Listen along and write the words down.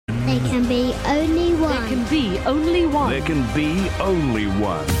can be only one. There can be only one. There can be only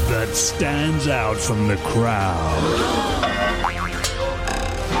one that stands out from the crowd.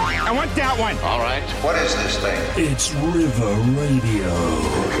 I want that one. All right. What is this thing? It's River Radio.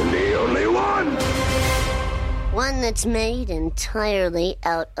 There can be only one. One that's made entirely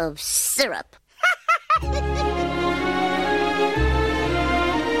out of syrup.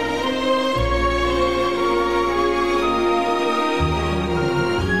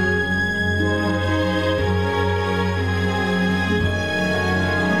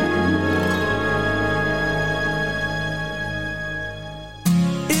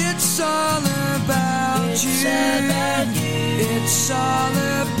 It's all about you. It's all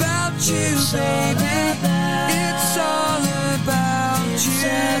about you, baby. It's all about you.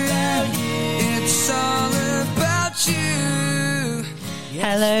 It's all about you.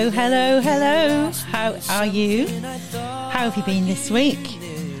 Hello. How are you? How have you been this week?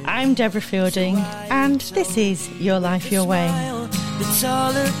 I'm Deborah Fielding, and this is Your Life, Your Way. It's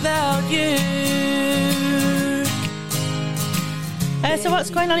all about you. So what's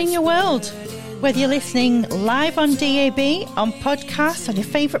going on in your world? Whether you're listening live on DAB, on podcast, on your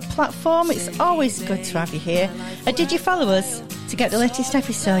favourite platform, it's always good to have you here. Did you follow us to get the latest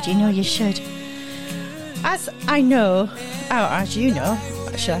episode? You know you should. As you know,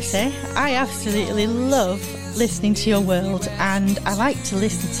 should I say, I absolutely love listening to your world, and I like to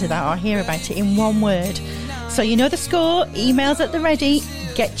listen to that or hear about it in one word. So you know the score, emails at the ready.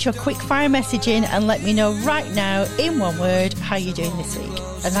 Get your quick fire message in and let me know right now in one word how you're doing this week.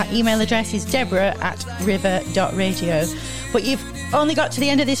 And that email address is deborah@river.radio. But you've only got to the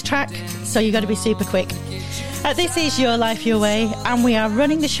end of this track, so you've got to be super quick. This is Your Life, Your Way, and we are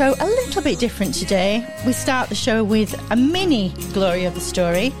running the show a little bit different today. We start the show with a mini Glory of the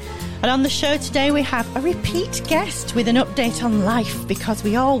Story. And on the show today, we have a repeat guest with an update on life, because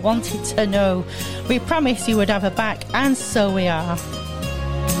we all wanted to know. We promised you would have her back, and so we are.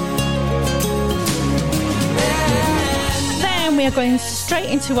 Then we are going straight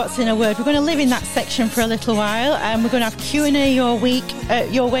into What's in a Word. We're going to live in that section for a little while, and we're going to have Q&A your way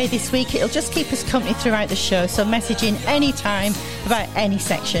this week. It'll just keep us company throughout the show, so message in any time about any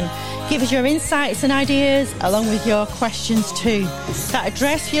section. Give us your insights and ideas, along with your questions too. That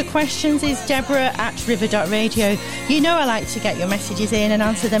address for your questions is deborah@river.radio. You know I like to get your messages in and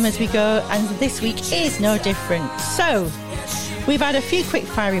answer them as we go, and this week is no different. So, we've had a few quick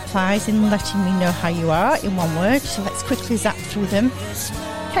fire replies in letting me know how you are in one word, so let's quickly zap through them.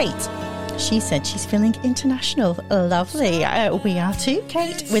 Kate, she said she's feeling international. Lovely. We are too,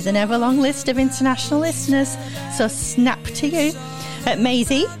 Kate, with an ever-long list of international listeners, so snap to you.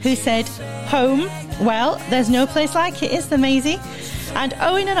 Maisie, who said home. Well, there's no place like it, is there, Maisie? And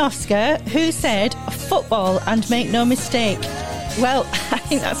Owen and Oscar, who said football and make no mistake. Well, I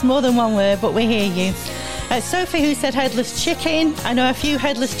think that's more than one word, but we hear you. Sophie, who said headless chicken. I know a few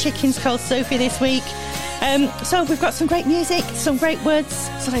headless chickens called Sophie this week. So we've got some great music, some great words,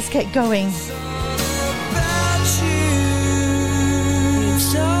 so let's get going.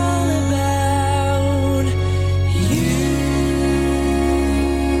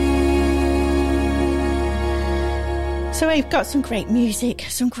 So we've got some great music,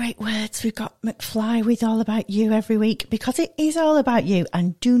 some great words. We've got McFly with All About You every week, because it is all about you,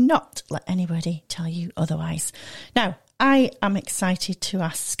 and do not let anybody tell you otherwise. Now, I am excited to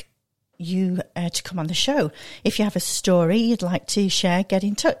ask you to come on the show. If you have a story you'd like to share, get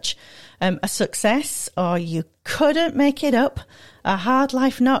in touch. A success, or you couldn't make it up, a hard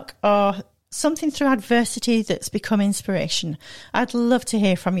life knock, or something through adversity that's become inspiration. I'd love to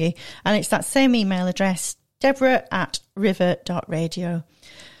hear from you. And it's that same email address, deborah@river.radio.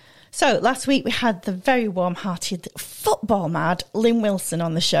 So last week we had the very warm-hearted football mad Lynn Wilson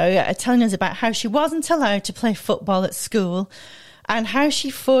on the show, telling us about how she wasn't allowed to play football at school and how she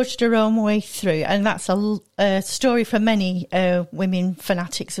forged her own way through. And that's a story for many women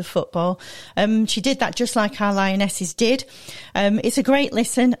fanatics of football. She did that just like our Lionesses did. It's a great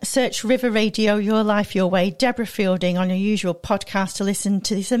listen. Search River Radio, Your Life, Your Way, Deborah Fielding on your usual podcast to listen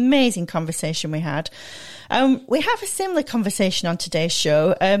to this amazing conversation we had. We have a similar conversation on today's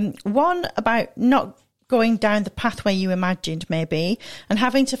show, one about not going down the pathway you imagined maybe and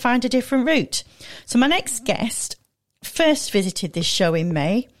having to find a different route. So my next guest first visited this show in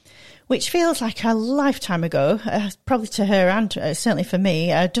May, which feels like a lifetime ago, probably to her and certainly for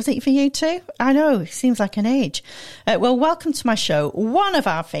me. Does it for you too? I know, it seems like an age. Well, welcome to my show, one of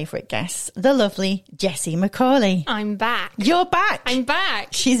our favourite guests, the lovely Jessie McAuley. I'm back. You're back. I'm back.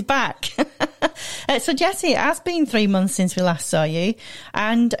 She's back. So Jessie, it has been 3 months since we last saw you,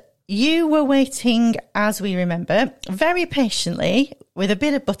 and you were waiting, as we remember, very patiently with a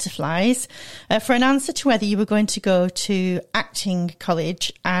bit of butterflies for an answer to whether you were going to go to acting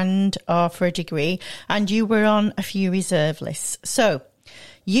college or for a degree, and you were on a few reserve lists. So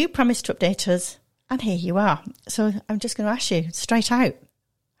you promised to update us, and here you are. So I'm just going to ask you straight out,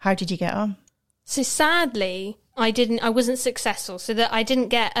 how did you get on? So sadly, I wasn't successful, so that I didn't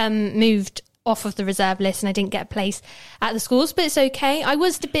get moved off of the reserve list and I didn't get a place at the schools, but it's okay. I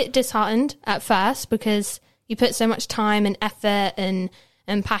was a bit disheartened at first because you put so much time and effort and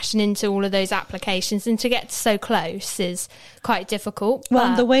passion into all of those applications, and to get so close is quite difficult. Well,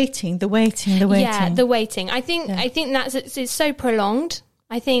 and the waiting. Yeah, the waiting. I think it's so prolonged.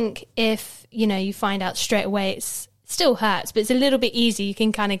 I think if, you find out straight away, it still hurts, but it's a little bit easier. You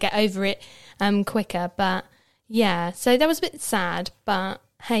can kind of get over it quicker. But yeah, so that was a bit sad, but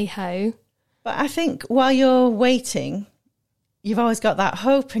hey ho. But I think while you're waiting, you've always got that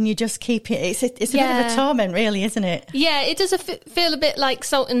hope, and you just keep it. It's a bit of a torment, really, isn't it? Yeah, it does feel a bit like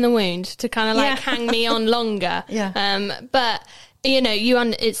salt in the wound to kind of hang me on longer. Yeah. But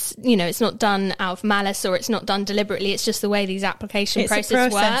it's not done out of malice, or it's not done deliberately. It's just the way these application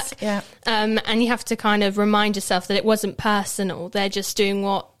process work. Yeah. And you have to kind of remind yourself that it wasn't personal. They're just doing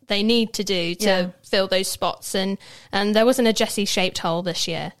what they need to do to fill those spots, and there wasn't a Jessie-shaped hole this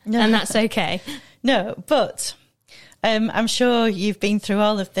year, and that's okay. No, but I'm sure you've been through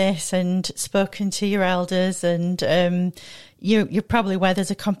all of this and spoken to your elders, and you're probably where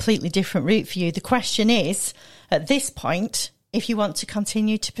there's a completely different route for you. The question is, at this point, if you want to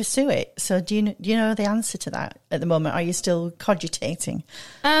continue to pursue it. So do you know the answer to that at the moment? Are you still cogitating?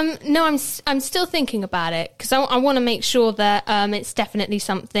 No, I'm still thinking about it, because I want to make sure that it's definitely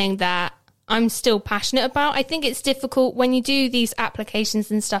something that I'm still passionate about. I think it's difficult when you do these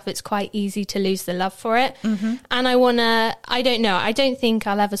applications and stuff. It's quite easy to lose the love for it. Mm-hmm. And I don't know. I don't think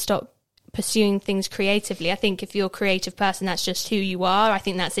I'll ever stop pursuing things creatively. I think if you're a creative person, that's just who you are. I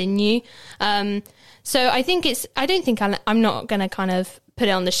think that's in you. So I don't think I'm not going to kind of put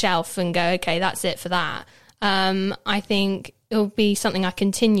it on the shelf and go, okay, that's it for that. I think it'll be something I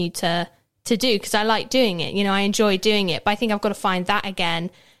continue to do, because I like doing it. I enjoy doing it, but I think I've got to find that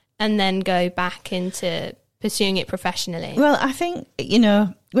again and then go back into pursuing it professionally. Well, I think,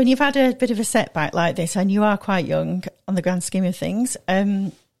 when you've had a bit of a setback like this, and you are quite young on the grand scheme of things,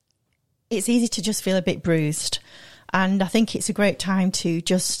 it's easy to just feel a bit bruised. And I think it's a great time to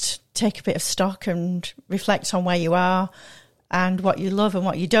just take a bit of stock and reflect on where you are and what you love and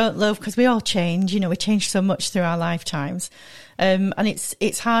what you don't love, because we all change. We change so much through our lifetimes. And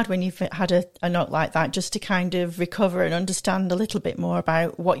it's hard when you've had a knock like that, just to kind of recover and understand a little bit more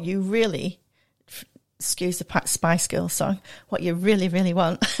about what you really, excuse the Spice Girls song, what you really, really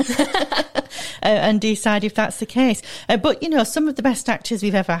want. And decide if that's the case. But, some of the best actors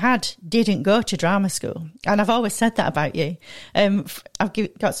we've ever had didn't go to drama school. And I've always said that about you. I've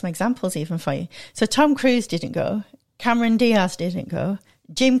got some examples even for you. So Tom Cruise didn't go. Cameron Diaz didn't go.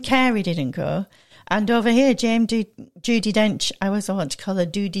 Jim Carrey didn't go. And over here, Judi Dench, I always want to call her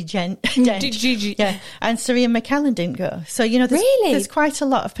Judi Dench. Yeah. And Sarah McAuley didn't go. So, there's quite a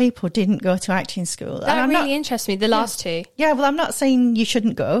lot of people didn't go to acting school. That really interests me, the last two. Yeah, well, I'm not saying you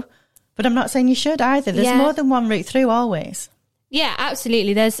shouldn't go, but I'm not saying you should either. There's more than one route through always. Yeah,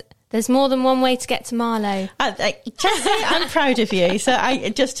 absolutely. There's more than one way to get to Marlow. Jessie, I'm proud of you. So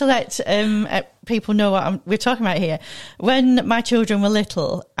just to let people know what we're talking about here. When my children were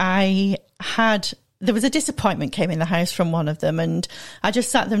little, there was a disappointment came in the house from one of them, and I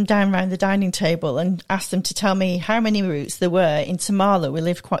just sat them down around the dining table and asked them to tell me how many routes there were into Marlow. We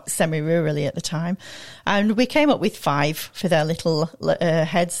lived quite semi-rurally at the time, and we came up with 5 for their little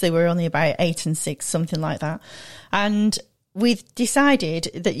heads. They were only about 8 and 6, something like that. And we decided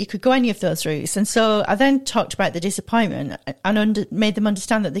that you could go any of those routes. And so I then talked about the disappointment and made them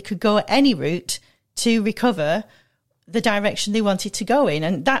understand that they could go any route to recover the direction they wanted to go in,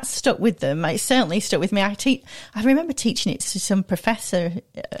 and that stuck with them. It certainly stuck with me. I remember teaching it to some professor,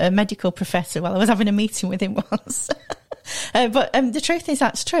 a medical professor, while I was having a meeting with him once. But the truth is,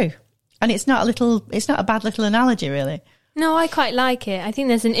 that's true, and it's not a bad little analogy, really. No, I quite like it. I think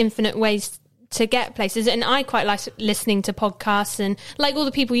there's an infinite ways to get places, and I quite like listening to podcasts, and like all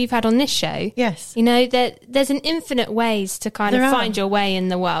the people you've had on this show. Yes, there's an infinite ways to kind of find your way in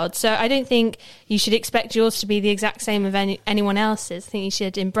the world. So I don't think you should expect yours to be the exact same of anyone else's. I think you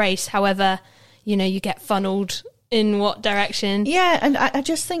should embrace however you get funneled in what direction. Yeah, and I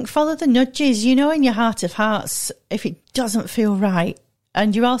just think follow the nudges. In your heart of hearts if it doesn't feel right,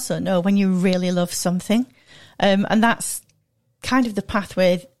 and you also know when you really love something, and that's kind of the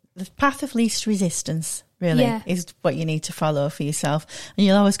pathway the path of least resistance, really, Yeah. is what you need to follow for yourself. And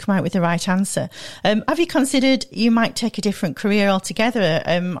you'll always come out with the right answer. Have you considered you might take a different career altogether?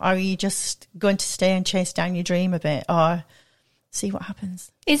 Are you just going to stay and chase down your dream a bit, or see what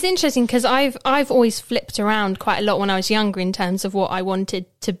happens? It's interesting because I've always flipped around quite a lot when I was younger in terms of what I wanted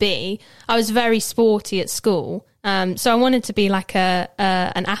to be. I was very sporty at school, so I wanted to be like an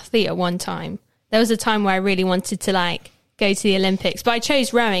athlete at one time. There was a time where I really wanted to like go to the Olympics, but I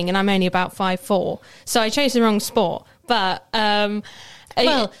chose rowing, and I'm only about 5'4", so I chose the wrong sport. But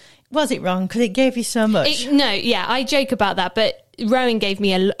Well, was it wrong? Because it gave you so much. I joke about that, but rowing gave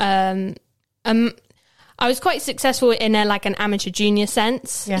me I was quite successful in an amateur junior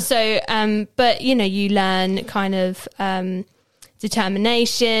sense. Yeah. So, but you learn kind of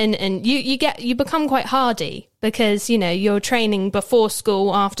determination, and you become quite hardy because you're training before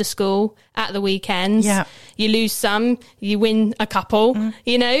school, after school, at the weekends. Yeah. You lose some, you win a couple. So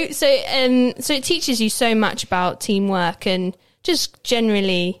it teaches you so much about teamwork and just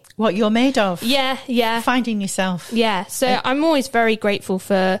generally What you're made of. Yeah. Finding yourself. Yeah. So I'm always very grateful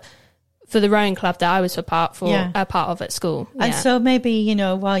for the rowing club that I was a part of at school. And so maybe,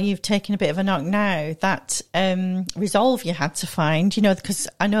 while you've taken a bit of a knock now, that resolve you had to find, because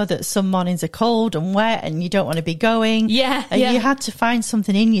I know that some mornings are cold and wet and you don't want to be going. Yeah. You had to find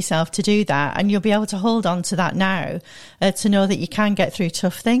something in yourself to do that, and you'll be able to hold on to that now to know that you can get through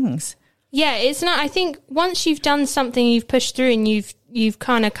tough things. Yeah, it's not. I think once you've done something, you've pushed through, and you've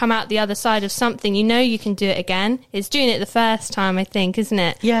kind of come out the other side of something, you can do it again. It's doing it the first time, I think, isn't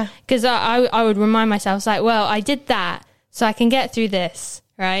it? Yeah. Because I would remind myself, it's like, well, I did that, so I can get through this,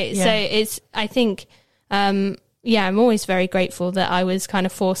 right? Yeah. So it's, I think, I'm always very grateful that I was kind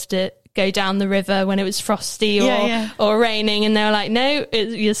of forced to go down the river when it was frosty or raining, and they were like, no,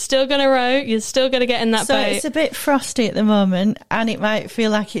 you're still going to row, you're still going to get in that boat. So it's a bit frosty at the moment, and it might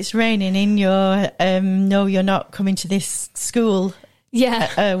feel like it's raining in your no, you're not coming to this school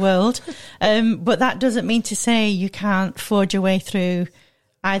world, but that doesn't mean to say you can't forge your way through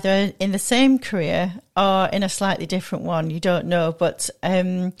either in the same career or in a slightly different one. You don't know, but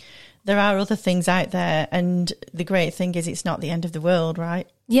there are other things out there, and the great thing is it's not the end of the world, right?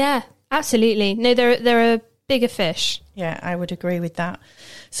 Yeah, absolutely. No, there are bigger fish. Yeah, I would agree with that.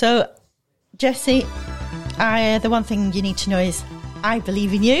 So, Jessie, the one thing you need to know is I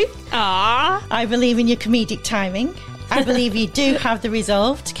believe in you. Ah, I believe in your comedic timing. I believe you do have the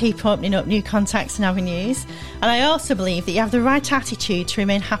resolve to keep opening up new contacts and avenues. And I also believe that you have the right attitude to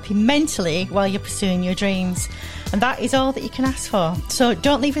remain happy mentally while you're pursuing your dreams. And that is all that you can ask for. So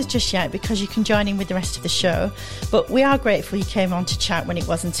don't leave us just yet, because you can join in with the rest of the show. But we are grateful you came on to chat when it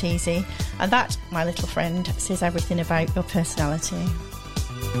wasn't easy. And that, my little friend, says everything about your personality.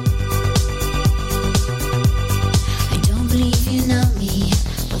 I don't believe you know me,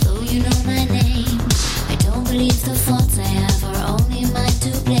 although you know my name. I don't believe the faults I have are only mine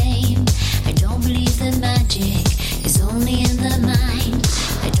to blame. I don't believe that magic is only in the mind.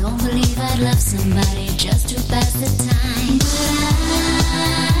 I don't believe I'd love somebody just to pass the time.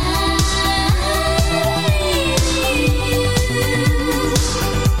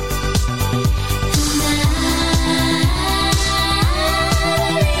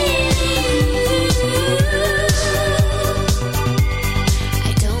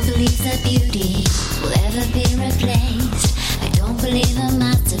 I don't believe that beauty will ever be replaced. I don't believe a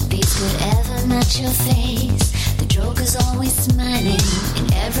masterpiece could ever match your face. The Joker's always smiling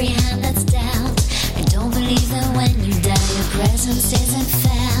in every hand that's dealt. I don't believe that when you die your presence isn't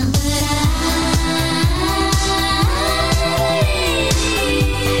felt. But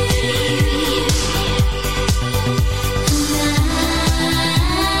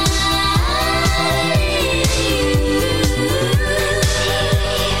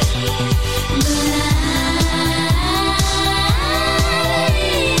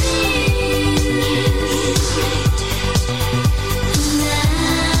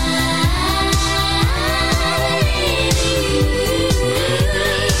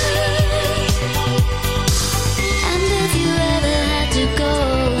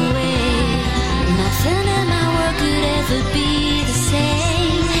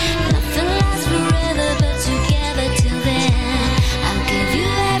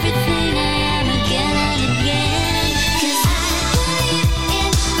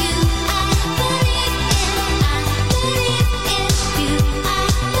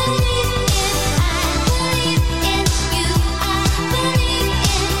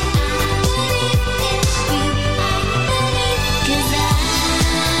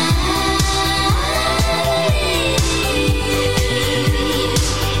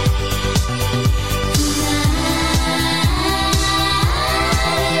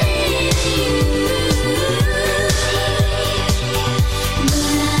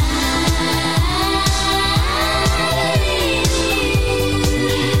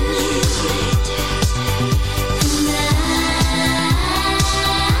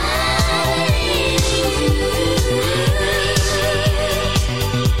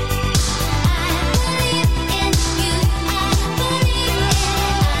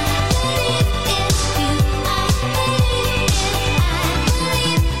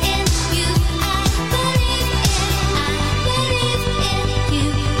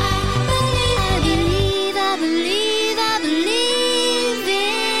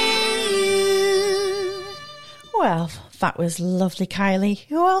That was lovely, Kylie,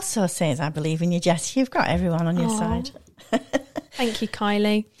 who also says, I believe in you, Jess. You've got everyone on your side. Thank you,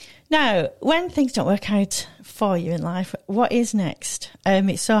 Kylie. Now, when things don't work out for you in life, what is next?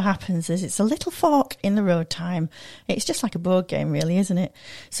 It so happens as it's a little fork in the road time. It's just like a board game, really, isn't it?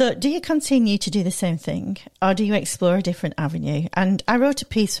 So do you continue to do the same thing, or do you explore a different avenue? And I wrote a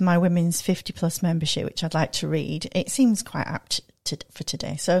piece for my Women's 50 Plus membership, which I'd like to read. It seems quite apt for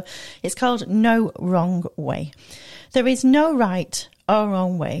today. So it's called No Wrong Way. There is no right or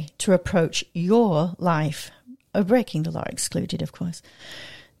wrong way to approach your life, breaking the law excluded, of course.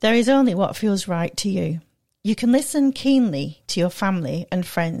 There is only what feels right to you. You can listen keenly to your family and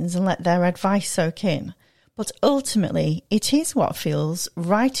friends and let their advice soak in. But ultimately, it is what feels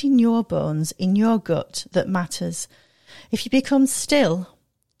right in your bones, in your gut, that matters. If you become still,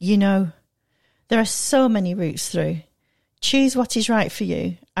 you know. There are so many routes through. Choose what is right for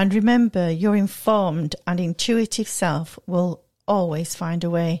you. And remember, your informed and intuitive self will always find a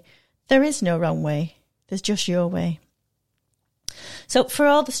way. There is no wrong way. There's just your way. So for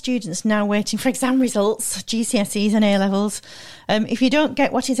all the students now waiting for exam results, GCSEs and A-levels, if you don't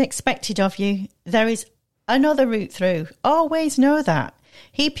get what is expected of you, there is another route through. Always know that.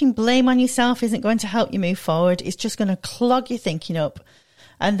 Heaping blame on yourself isn't going to help you move forward. It's just going to clog your thinking up,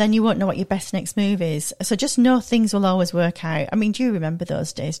 and then you won't know what your best next move is. So just know things will always work out. I mean, do you remember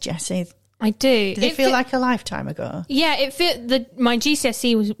those days, Jessie? I do. Did it feel like a lifetime ago? Yeah, my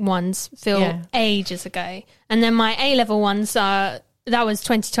GCSE ones feel ages ago, and then my A-level ones that was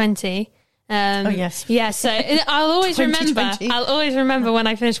 2020. Oh yes, yeah. So I'll always remember when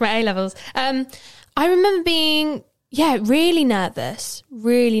I finished my A-levels. I remember being really nervous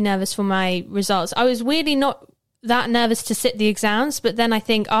for my results. I was really not that nervous to sit the exams, but then I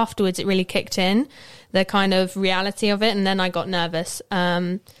think afterwards it really kicked in, the kind of reality of it, and then I got nervous.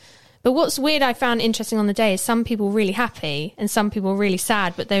 But what's weird I found interesting on the day is some people were really happy and some people were really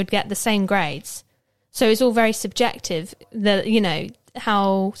sad, but they would get the same grades. So it's all very subjective,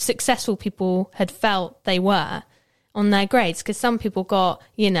 how successful people had felt they were on their grades, because some people got,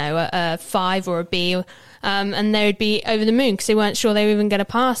 a 5 or a B, and they would be over the moon because they weren't sure they were even going to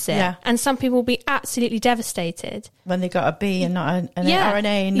pass it. Yeah. And some people would be absolutely devastated. When they got a B and not an A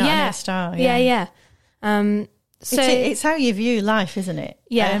and not an A star. Yeah. So it's how you view life, isn't it?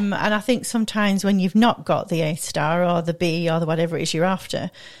 Yeah. And I think sometimes when you've not got the A star or the B or the whatever it is you're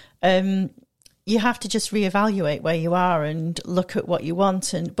after, you have to just reevaluate where you are and look at what you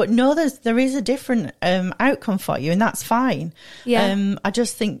want. But know there is a different outcome for you, and that's fine. Yeah. I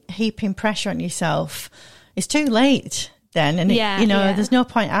just think heaping pressure on yourself is too late then. And, there's no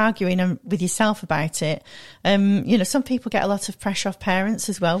point arguing with yourself about it. Some people get a lot of pressure off parents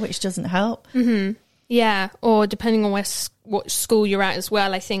as well, which doesn't help. Mm-hmm. Yeah, or depending on what school you're at as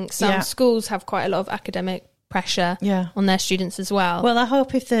well. I think some schools have quite a lot of academic pressure on their students as well. Well, I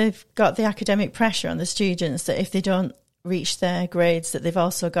hope if they've got the academic pressure on the students, that if they don't reach their grades, that they've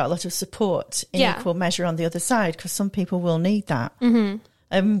also got a lot of support in equal measure on the other side, because some people will need that.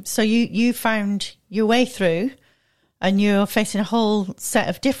 Mm-hmm. So you found your way through, and you're facing a whole set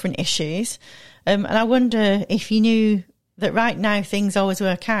of different issues. And I wonder if you knew that right now things always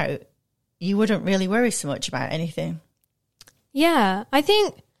work out, you wouldn't really worry so much about anything. Yeah, I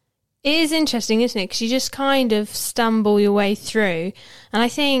think it is interesting, isn't it? Because you just kind of stumble your way through. And I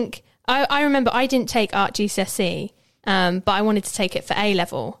think, I remember I didn't take art GCSE, but I wanted to take it for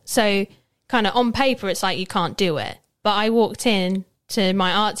A-level. So kind of on paper, it's like you can't do it. But I walked in to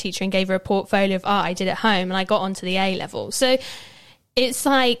my art teacher and gave her a portfolio of art I did at home, and I got onto the A-level. So it's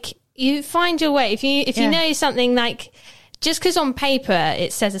like you find your way. If you know something, like, just because on paper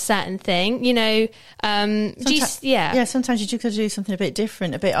it says a certain thing, sometimes you just got to do something a bit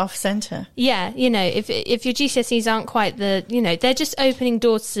different, a bit off centre. Yeah, if your GCSEs aren't quite they're just opening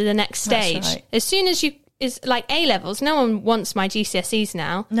doors to the next stage. Right. As soon as it's like A-levels, no one wants my GCSEs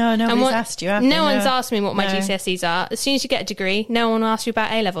now. No, nobody's asked you, have they? No one's asked me what my GCSEs are. As soon as you get a degree, no one will ask you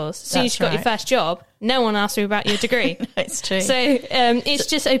about A-levels. As soon as you got your first job, no one asks you about your degree. It's true. So it's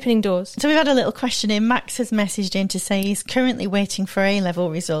just opening doors. So we've had a little question in. Max has messaged in to say he's currently waiting for A-level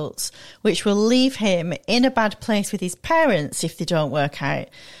results, which will leave him in a bad place with his parents if they don't work out.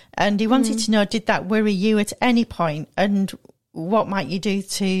 And he wanted to know, did that worry you at any point? And what might you do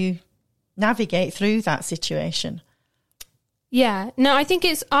to navigate through that situation? Yeah, no, I think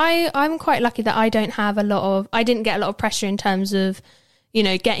I'm quite lucky that I didn't get a lot of pressure in terms of,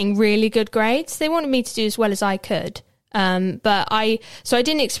 getting really good grades. They wanted me to do as well as I could. But I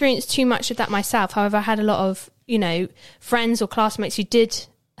didn't experience too much of that myself. However, I had a lot of, friends or classmates who did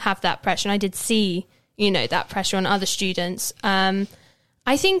have that pressure, and I did see, that pressure on other students. I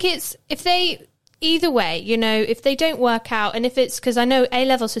think it's, if they either way, you know, if they don't work out, and if it's because I know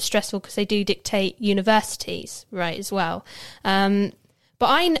A-levels are stressful because they do dictate universities, right, as well. But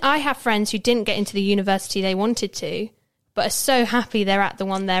I have friends who didn't get into the university they wanted to, but are so happy they're at the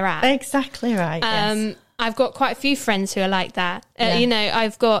one they're at. Exactly right, yes. I've got quite a few friends who are like that. You know,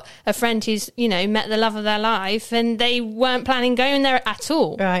 I've got a friend who's, you know, met the love of their life and they weren't planning going there at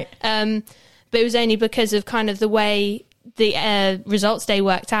all. Right. But it was only because of kind of the way the results day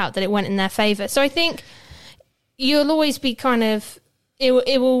worked out that it went in their favour. So I think you'll always be kind of, it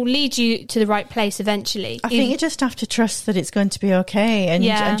will lead you to the right place eventually. I think you just have to trust that it's going to be okay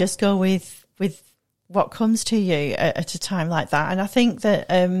and just go with what comes to you at a time like that. And I think that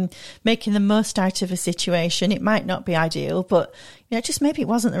making the most out of a situation, it might not be ideal, but you know, just maybe it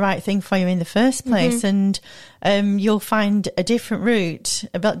wasn't the right thing for you in the first place. And you'll find a different route,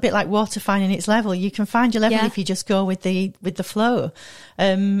 a bit like water finding its level. You can find your level if you just go with the flow.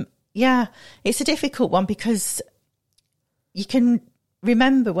 It's a difficult one because you can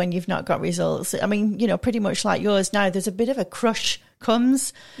remember when you've not got results. I mean, you know, pretty much like yours now, there's a bit of a crush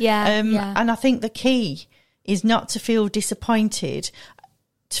comes. And I think the key is not to feel disappointed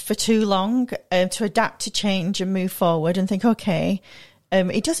for too long, to adapt to change and move forward and think, okay,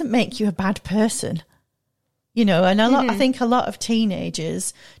 it doesn't make you a bad person, you know. And I think a lot of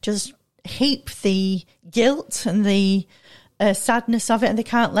teenagers just heap the guilt and the sadness of it, and they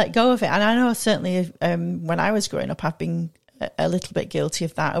can't let go of it. And I know certainly when I was growing up, I've been a little bit guilty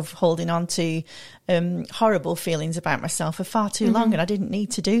of that, of holding on to horrible feelings about myself for far too long, and I didn't need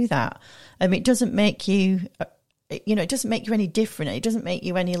to do that. It doesn't make you, you know, it doesn't make you any different. It doesn't make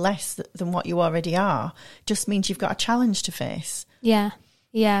you any less than what you already are. It just means you've got a challenge to face. Yeah.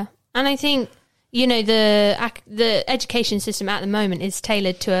 And I think, you know, the education system at the moment is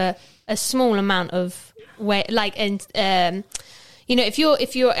tailored to a small amount of way, like, and you know, if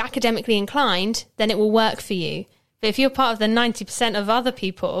you're academically inclined, then it will work for you. But if you're part of the 90% of other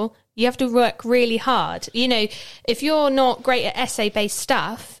people, you have to work really hard. You know, if you're not great at essay-based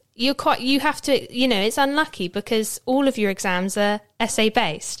stuff, you have to, you know, it's unlucky because all of your exams are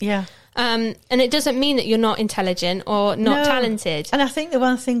essay-based. Yeah. And it doesn't mean that you're not intelligent or not talented. And I think the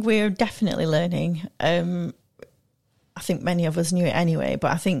one thing we're definitely learning, I think many of us knew it anyway,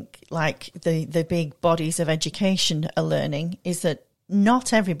 but I think like the big bodies of education are learning is that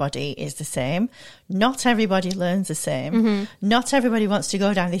not everybody is the same. Not everybody learns the same. Not everybody wants to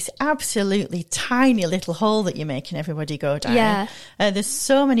go down this absolutely tiny little hole that you're making everybody go down. Yeah. There's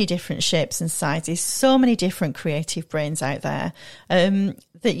so many different shapes and sizes, so many different creative brains out there,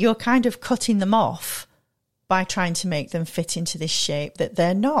 that you're kind of cutting them off by trying to make them fit into this shape that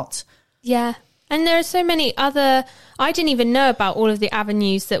they're not. Yeah. And there are so many other, I didn't even know about all of the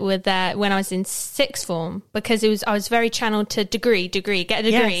avenues that were there when I was in sixth form, because I was very channeled to degree, get a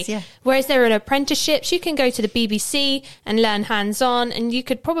degree. Yes, yeah. Whereas there are apprenticeships, you can go to the BBC and learn hands-on, and you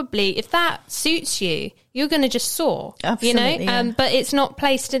could probably, if that suits you, you're going to just soar. Absolutely, you know? But it's not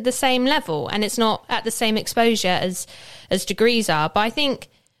placed at the same level, and it's not at the same exposure as degrees are. But I think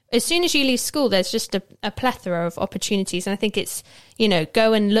as soon as you leave school, there's just a plethora of opportunities, and I think it's, you know,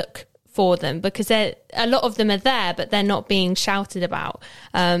 go and look for them, because a lot of them are there, but they're not being shouted about,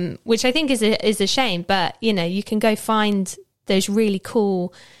 which I think is a shame. But you know, you can go find those really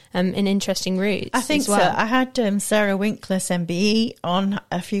cool and interesting routes. I think as well. so. I had Sarah Winkler's MBE on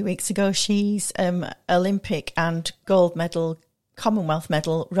a few weeks ago. She's Olympic and gold medal, Commonwealth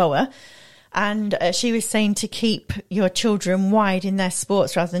medal rower. And she was saying to keep your children wide in their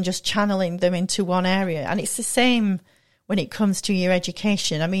sports rather than just channeling them into one area. And it's the same when it comes to your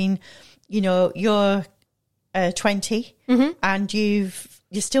education. I mean, you know, you're 20 and you're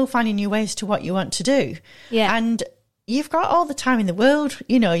still finding new ways to what you want to do. Yeah. And you've got all the time in the world.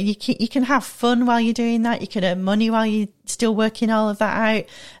 You know, you can have fun while you're doing that. You can earn money while you're still working all of that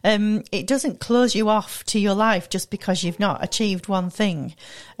out. It doesn't close you off to your life just because you've not achieved one thing.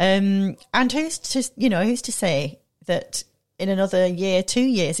 And who's to say that in another year, 2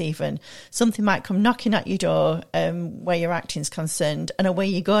 years even, something might come knocking at your door where your acting's concerned, and away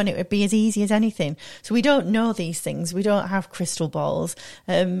you go, and it would be as easy as anything. So we don't know these things. We don't have crystal balls.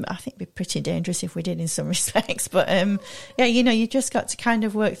 I think it'd be pretty dangerous if we did in some respects. But yeah, you know, you just got to kind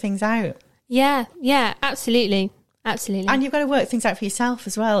of work things out. Yeah, absolutely. Absolutely. And you've got to work things out for yourself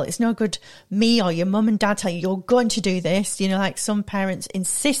as well. It's no good me or your mum and dad tell you you're going to do this. You know, like some parents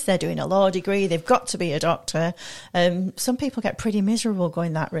insist they're doing a law degree, they've got to be a doctor. Some people get pretty miserable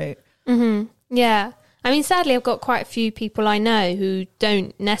going that route. Yeah. I mean, sadly, I've got quite a few people I know who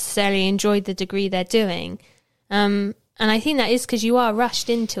don't necessarily enjoy the degree they're doing. And I think that is because you are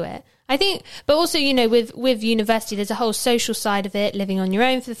rushed into it. I think, but also, you know, with university, there's a whole social side of it, living on your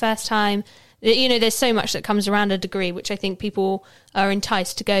own for the first time. there's so much that comes around a degree, which I think people are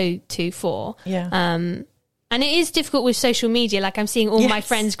enticed to go to for. Yeah. And it is difficult with social media. Like I'm seeing all my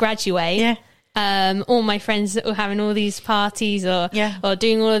friends graduate. Yeah. All my friends that are having all these parties or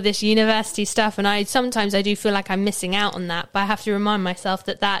doing all of this university stuff. And I do feel like I'm missing out on that. But I have to remind myself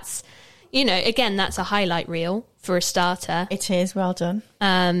that that's, again, that's a highlight reel for a starter. It is. Well done.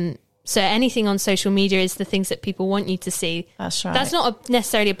 So anything on social media is the things that people want you to see. That's right. That's not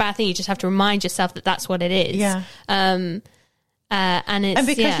necessarily a bad thing. You just have to remind yourself that that's what it is. Yeah. And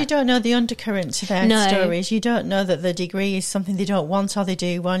because you don't know the undercurrent to their stories, you don't know that the degree is something they don't want or they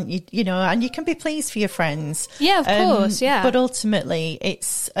do want. And you can be pleased for your friends. Yeah, of course. Yeah. But ultimately,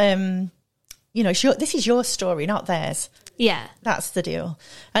 it's this is your story, not theirs. Yeah. That's the deal.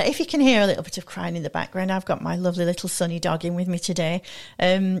 If you can hear a little bit of crying in the background, I've got my lovely little Sunny dog in with me today.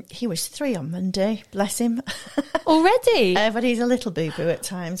 He was 3 on Monday, bless him. Already? But he's a little boo-boo at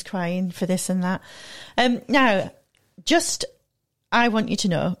times, crying for this and that. Now, I want you to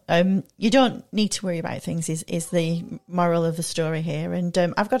know, you don't need to worry about things is the moral of the story here. And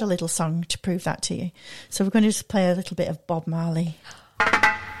I've got a little song to prove that to you. So we're going to just play a little bit of Bob Marley.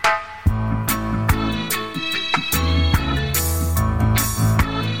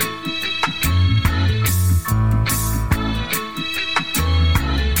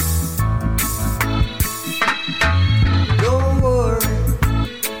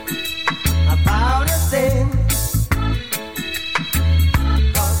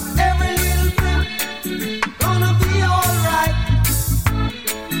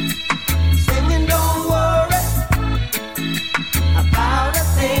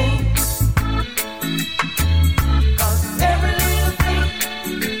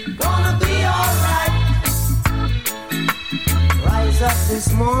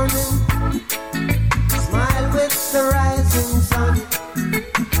 This morning, smile with the rising sun.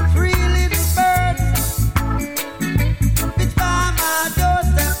 3 little birds pitch by my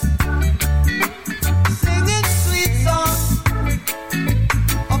doorstep, singing sweet songs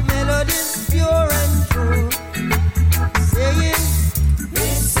of melodies pure and true, saying,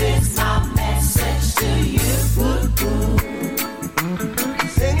 this is my message to you.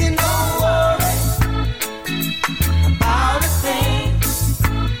 Singing, don't worry about a thing.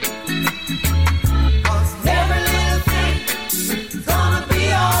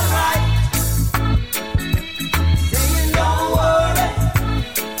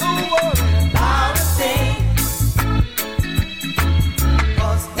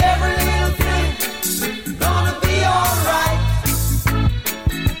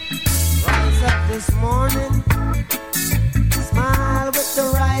 This morning, smile with the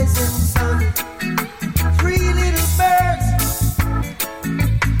rising sun. 3 little birds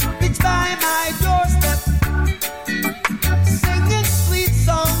pitch by my doorstep, singing sweet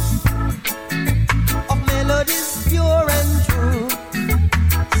songs of melodies pure and true,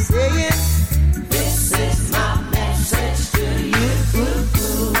 saying, this is my message to you.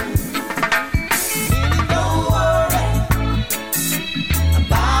 Really don't worry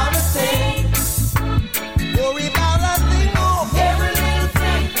about a thing. Worry about a thing, oh, every little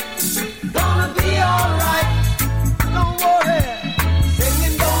thing gonna be alright. Don't worry,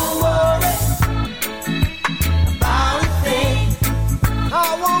 singing, don't worry about a thing. I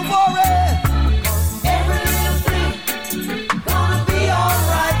won't worry, 'cause every little thing gonna be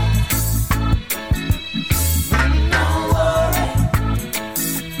alright. Don't worry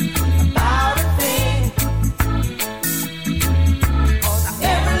about a thing, 'cause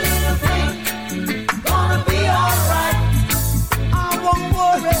every little thing gonna be alright. I won't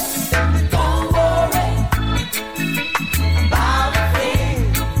worry, don't worry about a thing.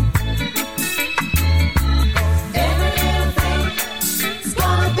 Every little thing's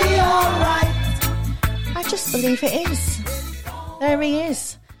gonna be alright. I just believe it is. There he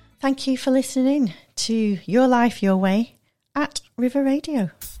is. Thank you for listening to Your Life, Your Way at River Radio.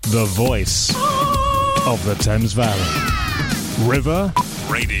 The voice of the Thames Valley. River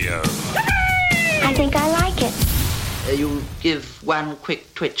Radio. I think I like it. You give one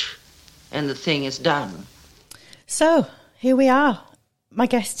quick twitch and the thing is done. So, here we are. My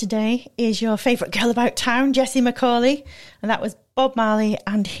guest today is your favourite girl about town, Jessie McAuley, and that was Bob Marley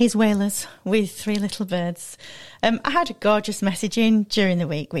and his Wailers with 3 little birds. I had a gorgeous message in during the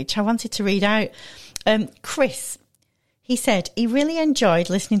week, which I wanted to read out. Chris, he said he really enjoyed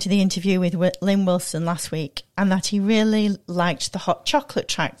listening to the interview with Lynn Wilson last week, and that he really liked the hot chocolate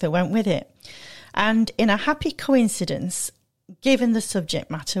track that went with it. And in a happy coincidence, given the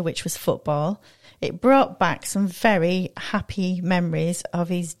subject matter, which was football, it brought back some very happy memories of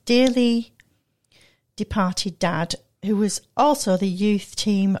his dearly departed dad, who was also the youth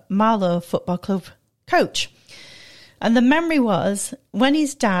team Marlow Football Club coach. And the memory was when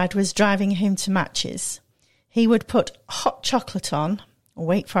his dad was driving him to matches, he would put hot chocolate on,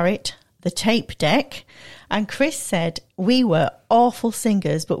 wait for it, the tape deck. And Chris said we were awful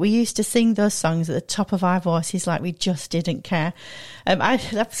singers, but we used to sing those songs at the top of our voices like we just didn't care. I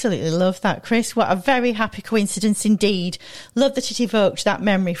absolutely love that, Chris. What a very happy coincidence indeed. Love that it evoked that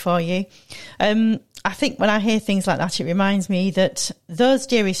memory for you. I think when I hear things like that, it reminds me that those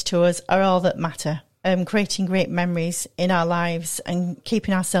dearest to us are all that matter. Creating great memories in our lives and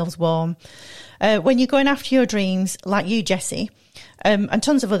keeping ourselves warm. When you're going after your dreams, like you, Jessie, and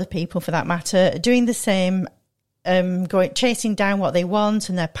tons of other people for that matter, doing the same, chasing down what they want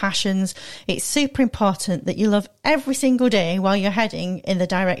and their passions, it's super important that you love every single day while you're heading in the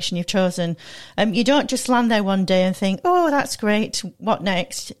direction you've chosen. You don't just land there one day and think, oh, that's great, what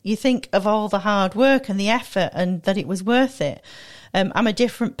next? You think of all the hard work and the effort and that it was worth it. I'm a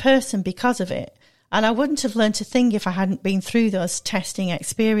different person because of it. And I wouldn't have learned a thing if I hadn't been through those testing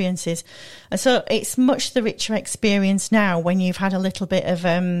experiences. And so it's much the richer experience now when you've had a little bit of,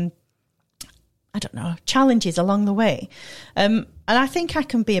 challenges along the way. And I think I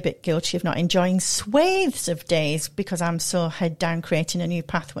can be a bit guilty of not enjoying swathes of days because I'm so head down creating a new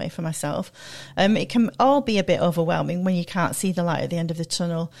pathway for myself. It can all be a bit overwhelming when you can't see the light at the end of the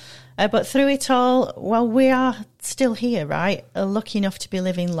tunnel. But through it all, well, we are still here, right? Lucky enough to be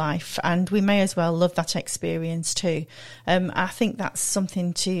living life, and we may as well love that experience too. I think that's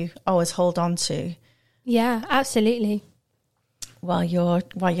something to always hold on to. Yeah, absolutely. While you're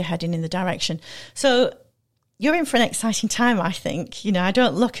heading in the direction. So you're in for an exciting time, I think. You know, I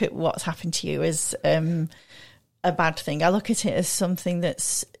don't look at what's happened to you as a bad thing. I look at it as something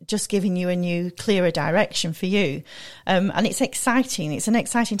that's just giving you a new, clearer direction for you. And it's exciting. It's an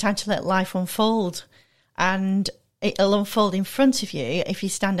exciting time to let life unfold. And it'll unfold in front of you if you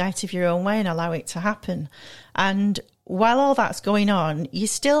stand out of your own way and allow it to happen. And while all that's going on, you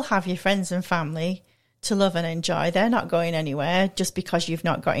still have your friends and family to love and enjoy. They're not going anywhere just because you've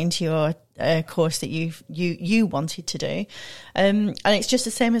not got into your course that you wanted to do. And it's just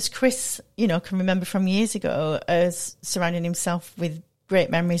the same as Chris, can remember from years ago, as surrounding himself with great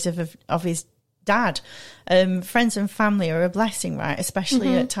memories of his dad. Friends and family are a blessing, right?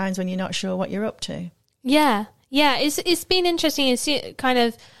 Especially at times when you're not sure what you're up to. Yeah. It's been interesting. It's kind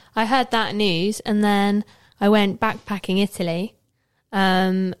of, I heard that news and then I went backpacking Italy.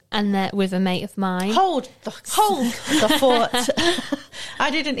 And that with a mate of mine. Hold the fort. I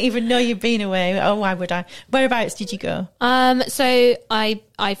didn't even know you'd been away. Oh, why would I? Whereabouts did you go? So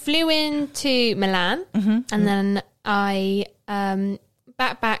I flew into Milan and then I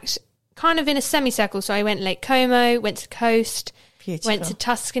backpacked kind of in a semicircle. So I went Lake Como, went to the coast, Beautiful. Went to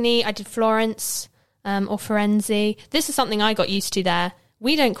Tuscany. I did Florence or Firenze. This is something I got used to there.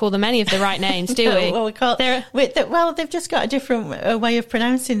 We don't call them any of the right names, do we? Well, we call they've just got a different way of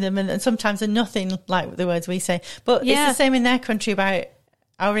pronouncing them, and sometimes they're nothing like the words we say. But it's the same in their country about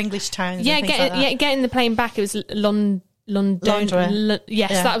our English towns. Yeah, and things like that. getting the plane back, it was Londra.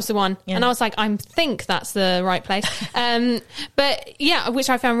 Yes, that was the one. Yeah. And I was like, I think that's the right place. But yeah, which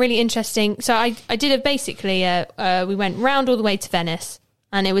I found really interesting. So I did we went round all the way to Venice,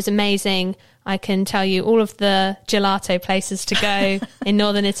 and it was amazing. I can tell you all of the gelato places to go in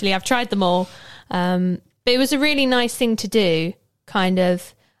northern Italy. I've tried them all. But it was a really nice thing to do kind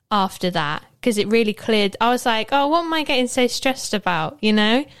of after that, because it really cleared. I was like, oh, what am I getting so stressed about?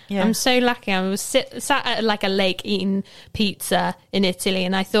 Yeah. I'm so lucky. I was sat at like a lake eating pizza in Italy,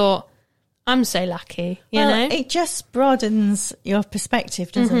 and I thought, I'm so lucky, you know? It just broadens your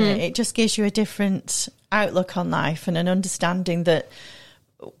perspective, doesn't it? It just gives you a different outlook on life and an understanding that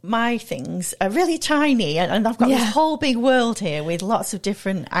my things are really tiny, and I've got this whole big world here with lots of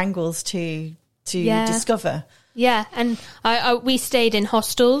different angles to discover. Yeah, and we stayed in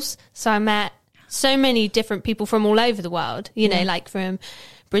hostels, so I met so many different people from all over the world, like from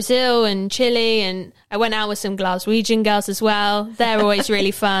Brazil and Chile, and I went out with some Glaswegian girls as well. They're always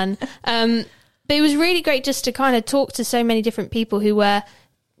really fun. But it was really great just to kind of talk to so many different people who were,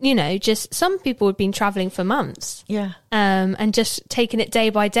 just some people had been traveling for months. Yeah. And just taking it day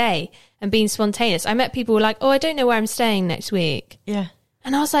by day and being spontaneous. I met people who were like, oh, I don't know where I'm staying next week. Yeah.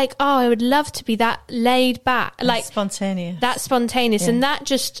 And I was like, oh, I would love to be that laid back. Like spontaneous. That spontaneous. And that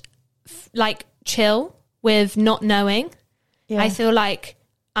just like chill with not knowing. Yeah. I feel like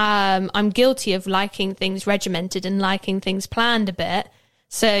I'm guilty of liking things regimented and liking things planned a bit.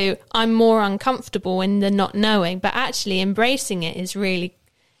 So I'm more uncomfortable in the not knowing, but actually embracing it is really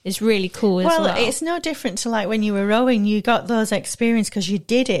cool as well. Well, it's no different to like when you were rowing. You got those experiences because you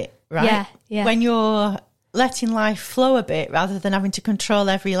did it, right? Yeah. When you're letting life flow a bit rather than having to control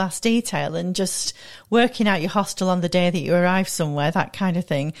every last detail and just working out your hostel on the day that you arrive somewhere, that kind of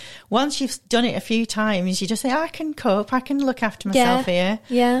thing. Once you've done it a few times, you just say, I can cope, I can look after myself here.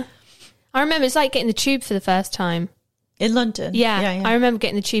 Yeah. I remember it's like getting the tube for the first time. In London? Yeah. I remember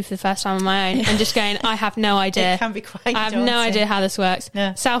getting the tube for the first time on my own and just going, I have no idea. It can be quite I have daunting. no idea how this works.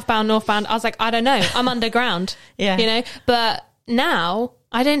 Yeah. Southbound, northbound. I was like, I don't know. I'm underground. Yeah. You know? But now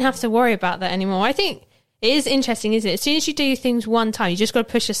I don't have to worry about that anymore. I think it is interesting, isn't it? As soon as you do things one time, you just got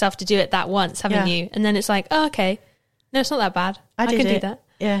to push yourself to do it that once, haven't you? And then it's like, oh, okay. No, it's not that bad. I can do that.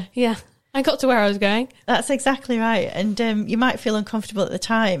 Yeah. Yeah. I got to where I was going. That's exactly right. And you might feel uncomfortable at the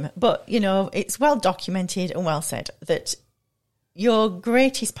time, but, you know, it's well documented and well said that your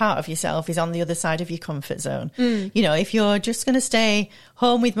greatest part of yourself is on the other side of your comfort zone. You know, if you're just going to stay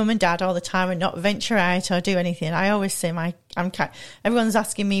home with mum and dad all the time and not venture out or do anything, I always say everyone's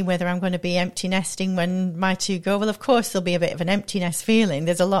asking me whether I'm going to be empty nesting when my two go. Well, of course, there'll be a bit of an empty nest feeling.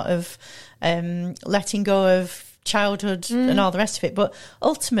 There's a lot of letting go of childhood and all the rest of it, but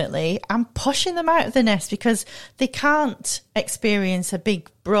ultimately I'm pushing them out of the nest because they can't experience a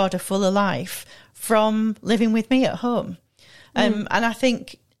big, broader, fuller life from living with me at home. And I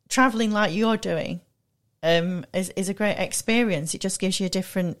think travelling like you're doing is a great experience. It just gives you a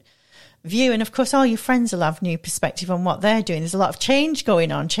different view, and of course all your friends will have new perspective on what they're doing. There's a lot of change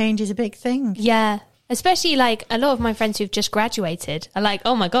going on. Change is a big thing. Yeah, especially like a lot of my friends who've just graduated are like,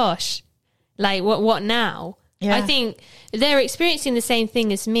 oh my gosh, like what now? Yeah. I think they're experiencing the same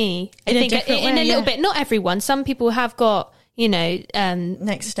thing as me. I think in a little bit. Not everyone. Some people have got, you know,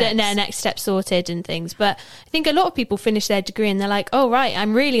 next steps. Their next step sorted and things. But I think a lot of people finish their degree and they're like, oh, right,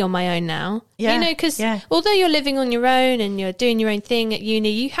 I'm really on my own now. Yeah. You know, because although you're living on your own and you're doing your own thing at uni,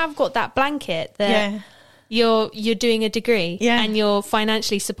 you have got that blanket that you're doing a degree and you're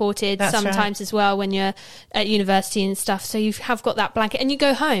financially supported. That's sometimes as well when you're at university and stuff. So you have got that blanket and you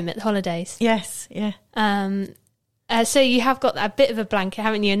go home at the holidays. Yes, yeah. So you have got that bit of a blanket,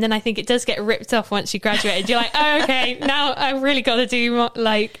 haven't you? And then I think it does get ripped off once you graduated. You're like, oh, okay, now I've really got to do more,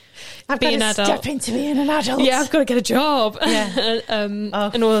 like, be an adult. Step into being an adult. Yeah, I've got to get a job. Yeah. And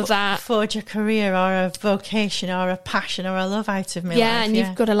all of that. Forge a career or a vocation or a passion or a love out of my life. Yeah, and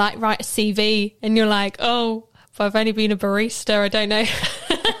you've got to like write a CV and you're like, oh, if I've only been a barista, I don't know.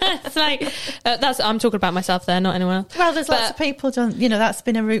 It's like, I'm talking about myself there, not anyone else. Well, there's lots of people that's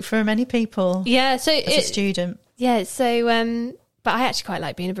been a route for many people. Yeah, so as a student. Yeah, so but I actually quite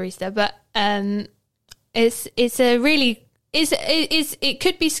like being a barista, but it's a really it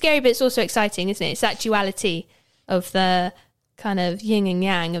could be scary, but it's also exciting, isn't it? It's that duality of the kind of yin and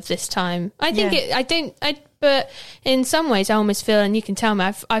yang of this time. I think but in some ways I almost feel, and you can tell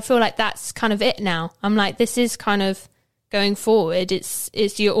me, I feel like that's kind of it now. I'm like, this is kind of going forward. It's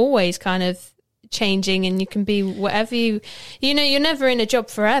you're always kind of changing and you can be whatever you know, you're never in a job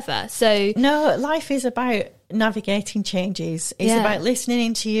forever. So no, life is about navigating changes. It's about listening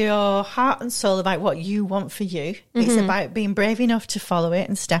into your heart and soul about what you want for you. It's about being brave enough to follow it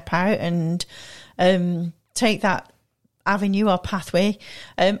and step out and take that avenue or pathway.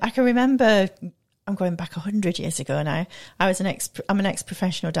 I can remember, I'm going back 100 years ago now. I'm an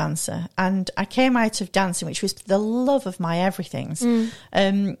ex-professional dancer, and I came out of dancing, which was the love of my everythings.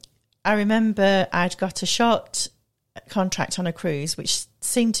 I remember I'd got a short contract on a cruise, which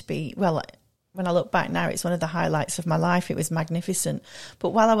seemed to be, well, when I look back now, it's one of the highlights of my life. It was magnificent. But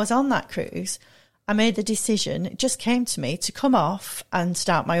while I was on that cruise, I made the decision, it just came to me, to come off and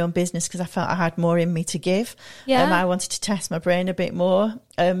start my own business because I felt I had more in me to give. I wanted to test my brain a bit more.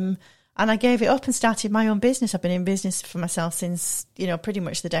 And I gave it up and started my own business. I've been in business for myself since, pretty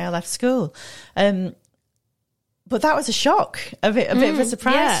much the day I left school. But that was a shock, a bit of a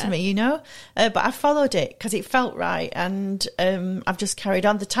surprise to me, But I followed it because it felt right, and I've just carried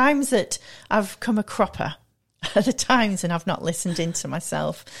on. The times that I've come a cropper are the times when I've not listened into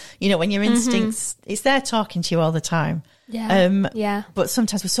myself. When your instincts, it's there talking to you all the time. But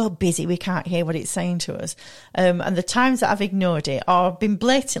sometimes we're so busy we can't hear what it's saying to us. And the times that I've ignored it or been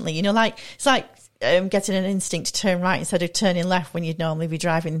blatantly, it's like getting an instinct to turn right instead of turning left when you'd normally be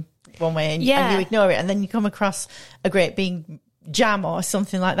driving one way and you ignore it, and then you come across a great big jam or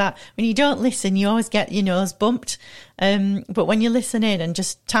something like that. When you don't listen, you always get your nose bumped. But when you listen in and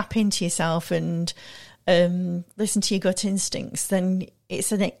just tap into yourself and listen to your gut instincts, then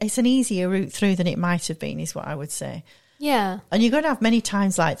it's an easier route through than it might have been, is what I would say. Yeah. And you're going to have many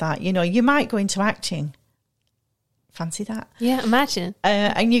times like that. You might go into acting. Fancy that? Yeah, imagine.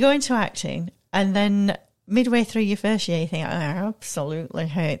 And you go into acting, and then midway through your first year, you think, I absolutely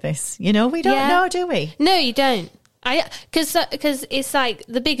hate this. We don't know, do we? No, you don't. Because it's like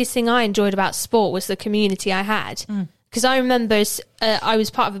the biggest thing I enjoyed about sport was the community I had. Because I remember I was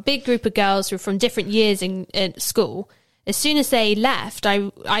part of a big group of girls who were from different years in school. As soon as they left,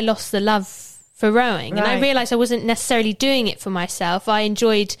 I lost the love for rowing. And I realised I wasn't necessarily doing it for myself. I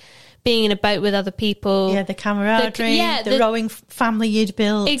enjoyed being in a boat with other people. Yeah, the camaraderie, the rowing family you'd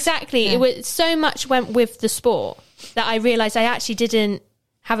built. Exactly. Yeah. It was so much went with the sport that I realised I actually didn't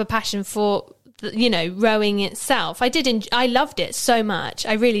have a passion for, rowing itself. I loved it so much.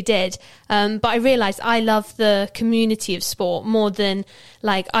 I really did. But I realised I love the community of sport more than,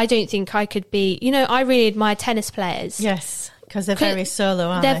 I don't think I could be, I really admire tennis players. Yes, because they're very solo,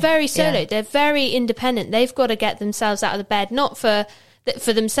 aren't they? They're very solo. Yeah. They're very independent. They've got to get themselves out of the bed, not for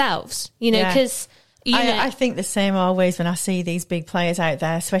themselves, because... I think the same always when I see these big players out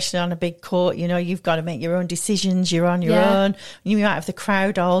there, especially on a big court. You've got to make your own decisions. You're on your own. You might have the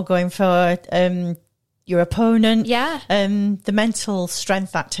crowd all going for your opponent. Yeah. The mental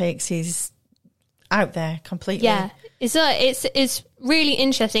strength that takes is out there completely. Yeah. It's really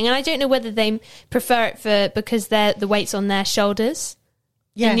interesting, and I don't know whether they prefer it because the weight's on their shoulders.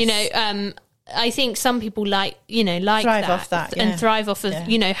 Yes. And I think some people like thrive off that and thrive off of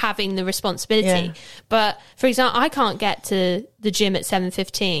having the responsibility. Yeah. But for example, I can't get to the gym at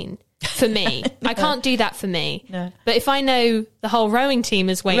 7:15 for me. I can't do that for me. No. But if I know the whole rowing team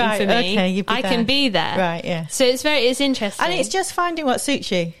is waiting for me, I can be there. Right, yeah. So it's interesting. And it's just finding what suits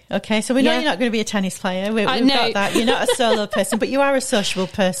you. Okay, so we know you're not going to be a tennis player. We've got that. You're not a solo person, but you are a sociable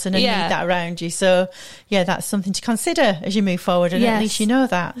person and need that around you. So, that's something to consider as you move forward, and at least you know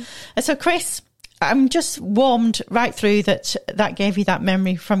that. And so, Chris, I'm just warmed right through that gave you that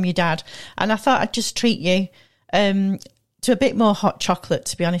memory from your dad. And I thought I'd just treat you to a bit more hot chocolate,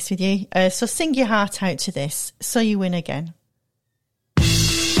 to be honest with you. So sing your heart out to this, So You Win Again.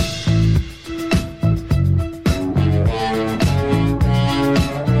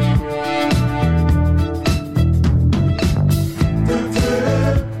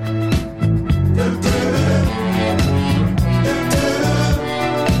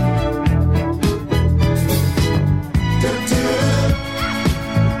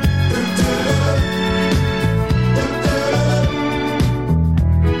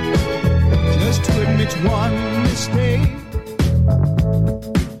 One mistake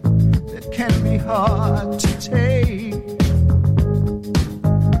that can be hard to take.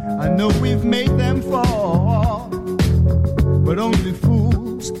 I know we've made them fall, but only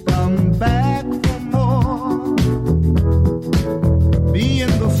fools come back for more.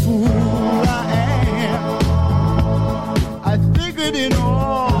 Being the fool I am, I figured in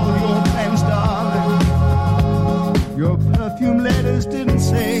all your plans, darling, your perfume letters didn't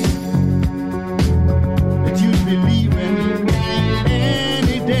say leaving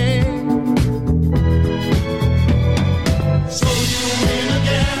any day. So you win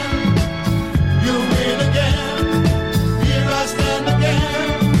again, here I stand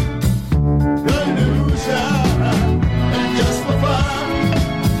again, the loser, and just for fun,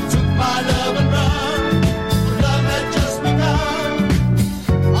 took my love and run, the love had just begun,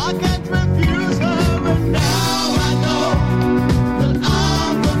 I can't refuse her, and now I know that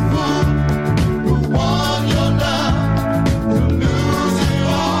I'm the fool who won your love.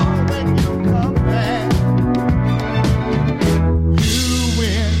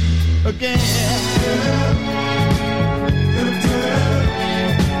 Again.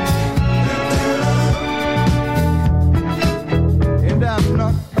 And I'm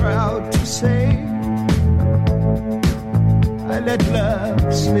not proud to say I let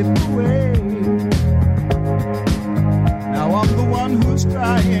love slip away. Now I'm the one who's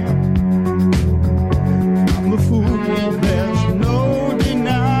crying. I'm the fool, there's no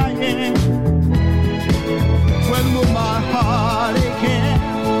denying. When will my heart aching?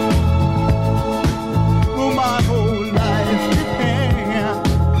 My whole life depends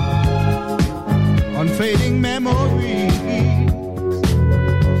on fading memories.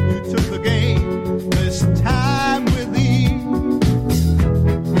 You took the game this time with ease.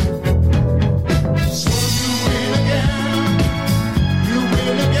 So you win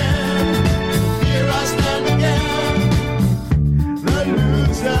again, here I stand again, the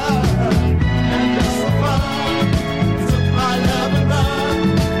loser, and just for fun, you took my love and run,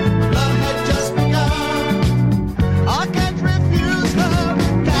 love had just begun. I can't refuse her.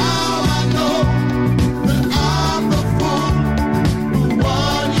 Now I know that I'm the fool who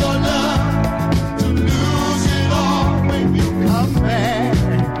won your love, to lose it all when you come back.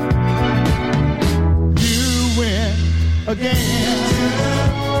 You win again.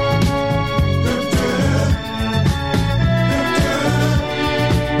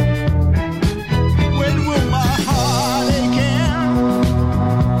 When will my heart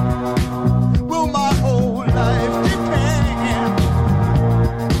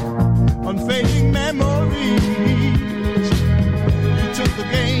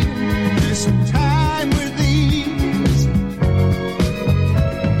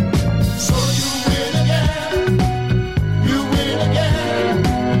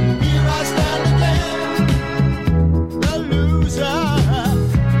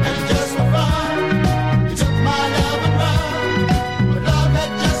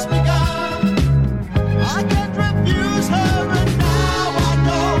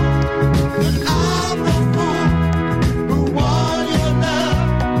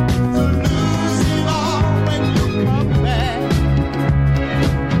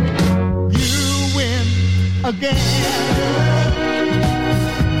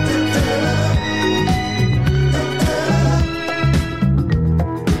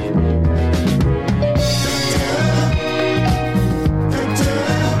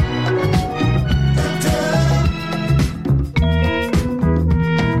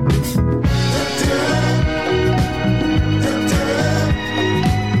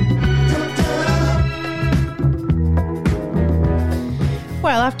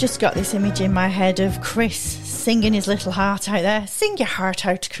Well, I've just got this image in my head of Chris singing his little heart out there. Sing your heart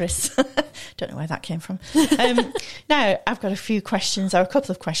out, Chris. Don't know where that came from. Now, I've got a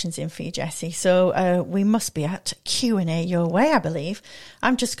couple of questions in for you, Jessie. So we must be at Q&A your way, I believe.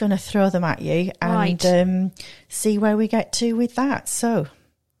 I'm just going to throw them at you and see where we get to with that. So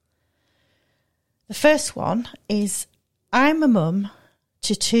the first one is, I'm a mum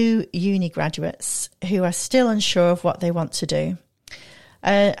to 2 uni graduates who are still unsure of what they want to do.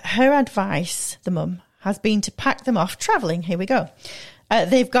 Her advice, the mum, has been to pack them off travelling. Here we go.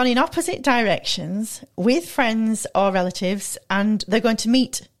 They've gone in opposite directions with friends or relatives, and they're going to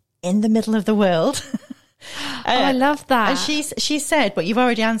meet in the middle of the world. I love that. And she said, but you've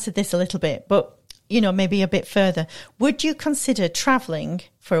already answered this a little bit, but, maybe a bit further. Would you consider travelling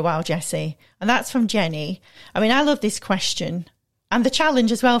for a while, Jessie? And that's from Jenny. I mean, I love this question. And the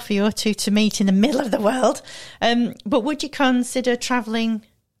challenge as well for you two to meet in the middle of the world. But would you consider travelling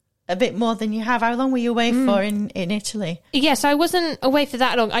a bit more than you have? How long were you away for in Italy? Yes, I wasn't away for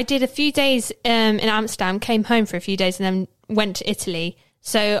that long. I did a few days in Amsterdam, came home for a few days and then went to Italy.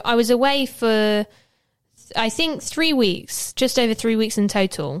 So I was away for, I think, 3 weeks, just over 3 weeks in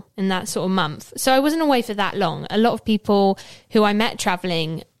total in that sort of month. So I wasn't away for that long. A lot of people who I met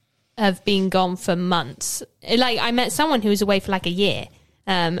travelling have been gone for months. Like, I met someone who was away for like a year,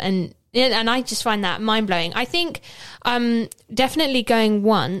 and I just find that mind-blowing. I think definitely going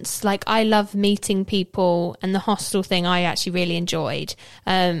once. Like, I love meeting people, and the hostel thing I actually really enjoyed.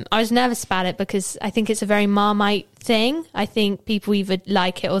 I was nervous about it because I think it's a very Marmite thing. I think people either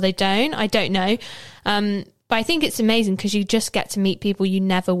like it or they don't. I don't know. But I think it's amazing because you just get to meet people you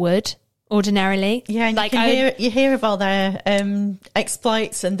never would ordinarily. Yeah, and like you hear of all their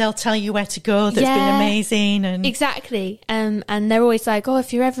exploits, and they'll tell you where to go that's been amazing. And exactly. And they're always like, oh,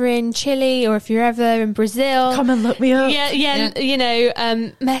 if you're ever in Chile or if you're ever in Brazil, come and look me up.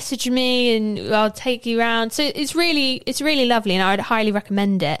 Yeah. Message me and I'll take you around. So it's really lovely, and I would highly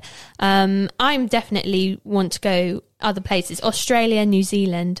recommend it. I'm definitely want to go other places. Australia, New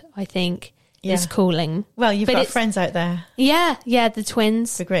Zealand, I think. Is calling. Well, you've got friends out there. Yeah, the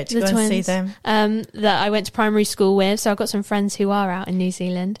twins. It'd be great to go and see them. That I went to primary school with, so I've got some friends who are out in New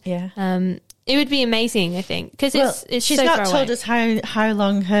Zealand. Yeah. It would be amazing, I think, because it's she's so not far told away. us how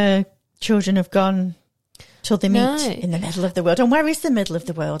long her children have gone till they meet in the middle of the world. And where is the middle of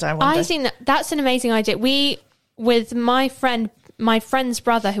the world, I wonder? I think that's an amazing idea. With my friend's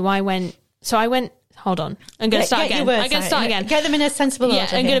brother who I went... Hold on. I'm going to start again. Get them in a sensible order. Yeah,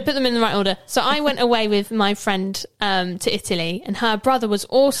 I'm going to put them in the right order. So I went away with my friend to Italy, and her brother was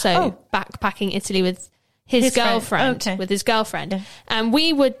also backpacking Italy with his girlfriend. Okay. With his girlfriend. Yeah. And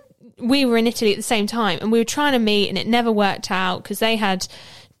we were in Italy at the same time, and we were trying to meet, and it never worked out because they had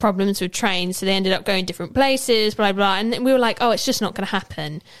problems with trains, so they ended up going different places, blah, blah. And we were like, oh, it's just not going to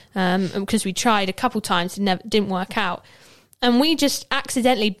happen because we tried a couple times and didn't work out. And we just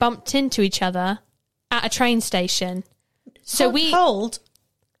accidentally bumped into each other at a train station. So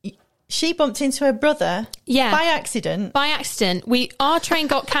she bumped into her brother by accident. By accident. Our train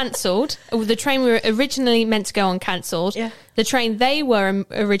got cancelled. The train we were originally meant to go on cancelled. Yeah. The train they were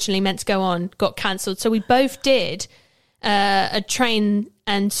originally meant to go on got cancelled. So we both did a train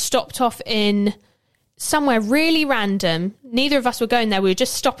and stopped off in somewhere really random. Neither of us were going there. We were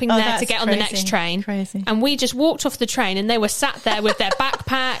just stopping there to get on the next train. Crazy. And we just walked off the train, and they were sat there with their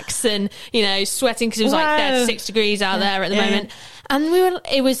backpacks and, sweating because it was like 36 degrees out there at the moment. And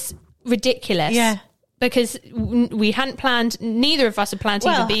it was ridiculous. Yeah. Because we hadn't planned, neither of us had planned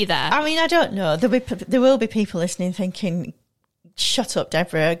to even be there. I mean, I don't know. There will be people listening thinking, shut up,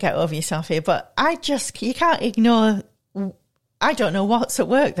 Deborah, get over yourself here. But you can't ignore... I don't know what's at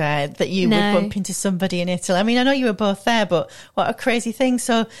work there that you would bump into somebody in Italy. I mean, I know you were both there, but what a crazy thing.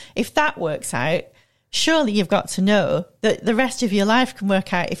 So if that works out, surely you've got to know that the rest of your life can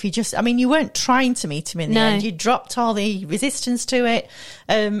work out if you just... I mean, you weren't trying to meet him in the end. You dropped all the resistance to it.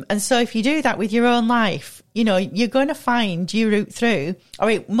 And so if you do that with your own life, you're going to find your route through,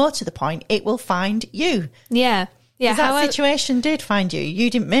 or more to the point, it will find you. Yeah. Yeah, that situation did find you.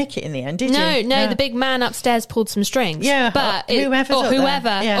 You didn't make it in the end, did you? No, the big man upstairs pulled some strings. Yeah, but or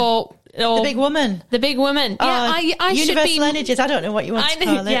the big woman. The big woman. I universal should be energies. I don't know what you want to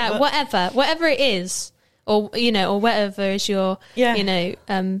call it. Yeah, whatever it is, or whatever is your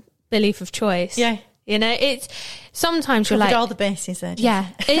belief of choice. Yeah. It's sometimes covered you're like all the bases there. Yeah,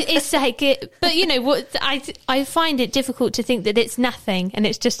 it's like it. But what I find it difficult to think that it's nothing and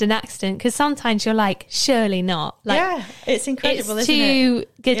it's just an accident, because sometimes you're like, surely not. Like, it's incredible. It's isn't too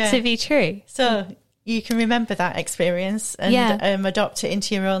it? good to be true. So you can remember that experience and adopt it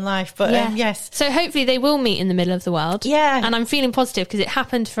into your own life. But yes. So hopefully they will meet in the middle of the world. Yeah. And I'm feeling positive because it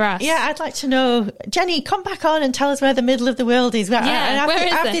happened for us. Yeah, I'd like to know. Jenny, come back on and tell us where the middle of the world is. Where is have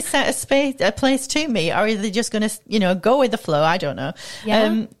it? they set a place to me, or are they just going to, go with the flow? I don't know.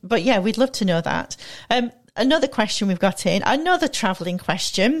 Yeah. But yeah, we'd love to know that. Another question we've got in, another travelling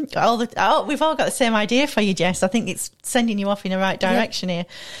question. We've all got the same idea for you, Jess. I think it's sending you off in the right direction here.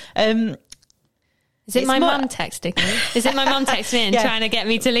 Is it my mum texting me? Is it my mum texting me and trying to get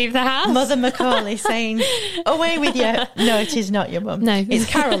me to leave the house? Mother McAuley saying, away with you. No, it is not your mum. No. It's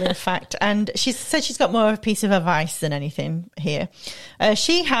Carol, in fact. And she said she's got more of a piece of advice than anything here.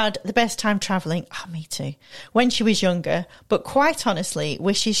 She had the best time travelling, me too, when she was younger, but quite honestly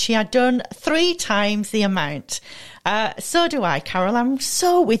wishes she had done 3 times the amount. So do I, Carol. I'm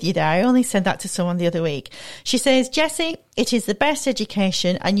so with you there. I only said that to someone the other week. She says, Jessie, it is the best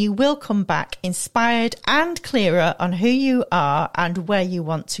education and you will come back inspired and clearer on who you are and where you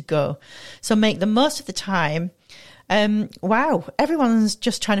want to go. So make the most of the time. Wow, everyone's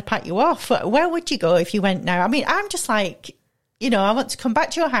just trying to pack you off. Where would you go if you went now? I mean, I'm just like, I want to come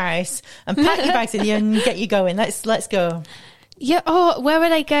back to your house and pack your bags with you and get you going. Let's go. Yeah. Oh, where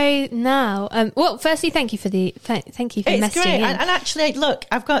would I go now? Well, firstly, thank you for messaging It's great. in. And actually, look,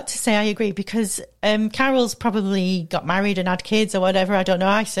 I've got to say I agree because Carol's probably got married and had kids or whatever. I don't know.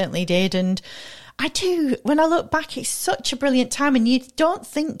 I certainly did. And I do. When I look back, it's such a brilliant time and you don't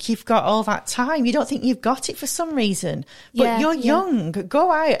think you've got all that time. You don't think you've got it for some reason. But you're young.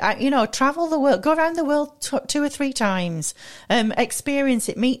 Go out, travel the world, go around the world 2 or 3 times, experience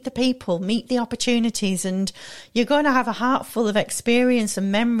it, meet the people, meet the opportunities, and you're going to have a heart full of experience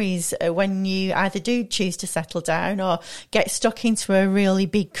and memories when you either do choose to settle down or get stuck into a really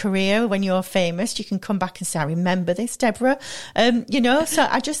big career. When you're famous, you can come back and say, I remember this, Deborah. So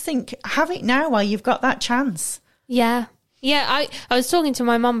I just think have it now while you've got that chance. Yeah. I was talking to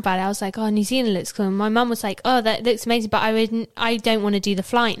my mum about it. I was like, New Zealand looks cool. And my mum was like, that looks amazing, but I don't want to do the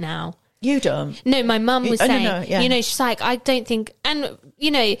flight now. You don't? No, my mum was saying, no, she's like, I don't think, and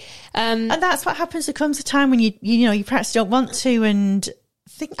and that's what happens. There comes a time when you perhaps don't want to and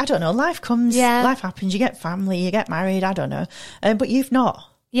think, I don't know, life comes, life happens, you get family, you get married, I don't know. But you've not.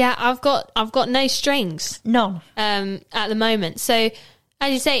 Yeah, I've got no strings. None. At the moment. So,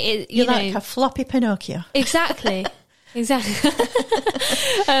 as you say, you're like a floppy Pinocchio. Exactly. Sorry,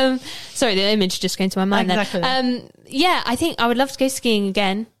 the image just came to my mind. Exactly. Then. I think I would love to go skiing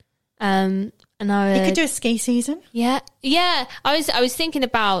again. And you could do a ski season. Yeah. I was thinking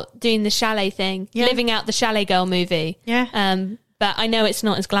about doing the chalet thing, living out the Chalet Girl movie. Yeah. But I know it's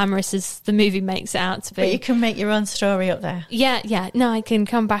not as glamorous as the movie makes it out to be. But you can make your own story up there. Yeah. No, I can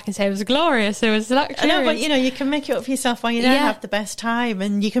come back and say it was glorious. It was luxurious. No, but you can make it up for yourself while you don't have the best time,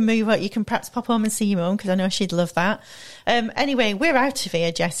 and you can move up. You can perhaps pop home and see your mum because I know she'd love that. Anyway, we're out of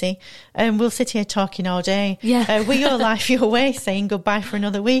here, Jessie. We'll sit here talking all day. Yeah. We're your life your way, saying goodbye for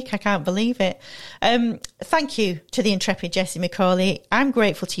another week. I can't believe it. Thank you to the intrepid Jessie McAuley. I'm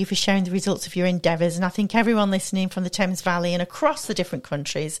grateful to you for sharing the results of your endeavours, and I think everyone listening from the Thames Valley and across the different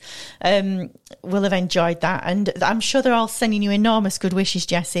countries will have enjoyed that, and I'm sure they're all sending you enormous good wishes,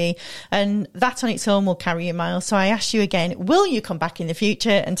 Jessie, and that on its own will carry you miles. So I ask you again, will you come back in the future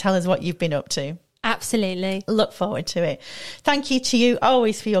and tell us what you've been up to? Absolutely. Look forward to it. Thank you to you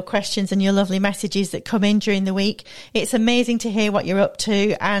always for your questions and your lovely messages that come in during the week. It's amazing to hear what you're up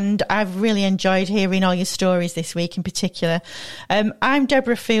to, and I've really enjoyed hearing all your stories this week in particular. I'm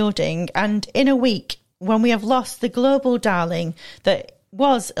Deborah Fielding, and in a week, when we have lost the global darling that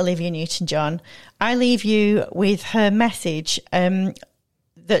was Olivia Newton-John, I leave you with her message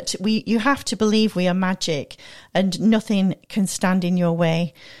that you have to believe we are magic and nothing can stand in your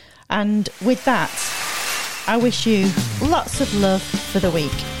way. And with that, I wish you lots of love for the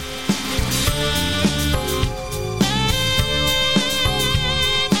week.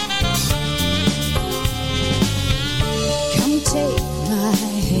 Come take my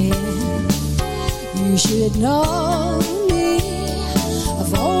hand. You should know me.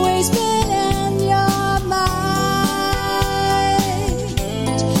 I've always been in your mind.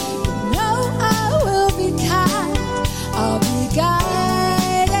 You know I will be kind. I'll be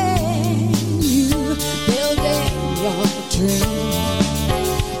guiding you. Building your dream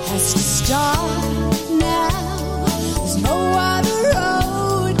has to start now. There's no other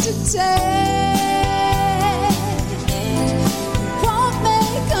road to take.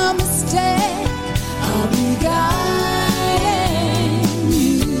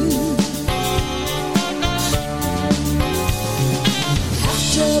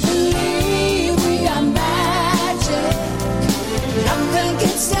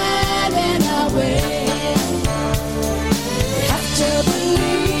 Stand in our way.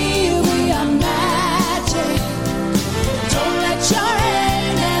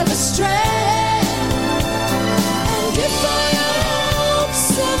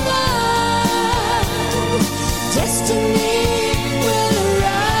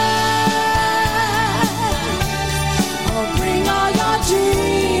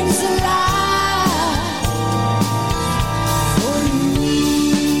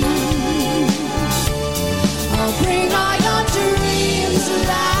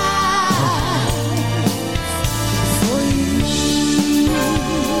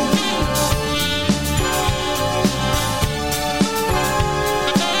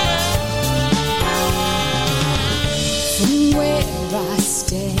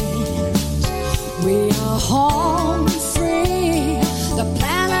 home free. The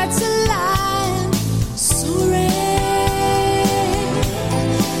planets align, so rare.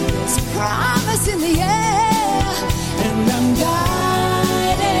 There's promise in the air, and I'm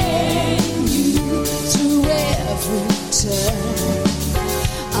guiding you through every turn.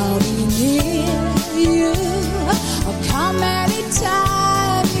 I'll be near you. I'll come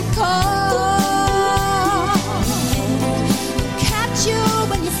anytime you call. Catch you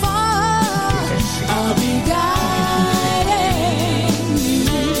when you fall. I'll be guiding you.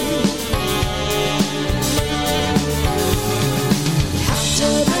 Have to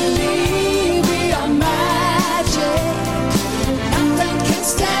believe we are magic. Nothing can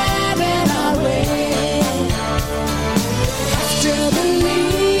stand in our way. Have to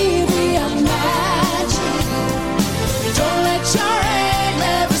believe we are magic. Don't let your aim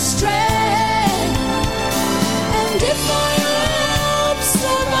ever stray. And if I am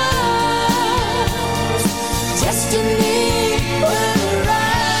survive, destiny will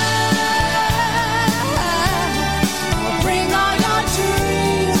arrive. I'll bring all your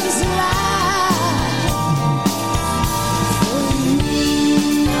dreams alive for you.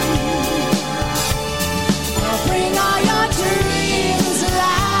 I'll bring all your dreams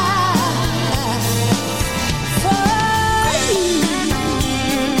alive for you.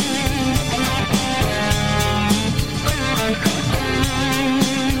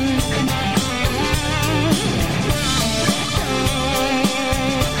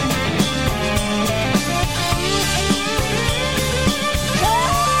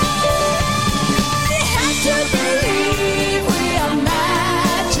 You have to believe we are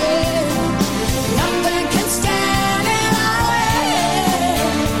magic. Nothing can stand in our way.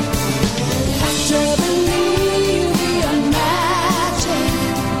 You have to believe we are magic.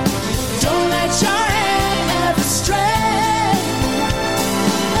 Don't let your aim ever stray.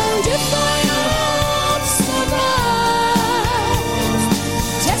 And if I am survive,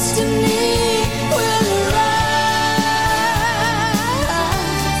 destiny will arrive.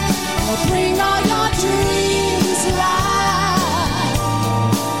 I'll bring all your dreams alive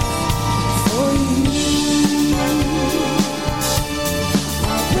for you.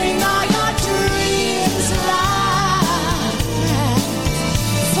 I'll bring all your dreams alive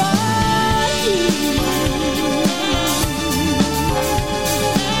for you.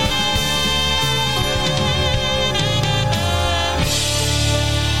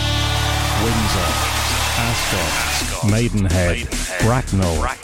 Windsor, Ascot, Maidenhead, Bracknell,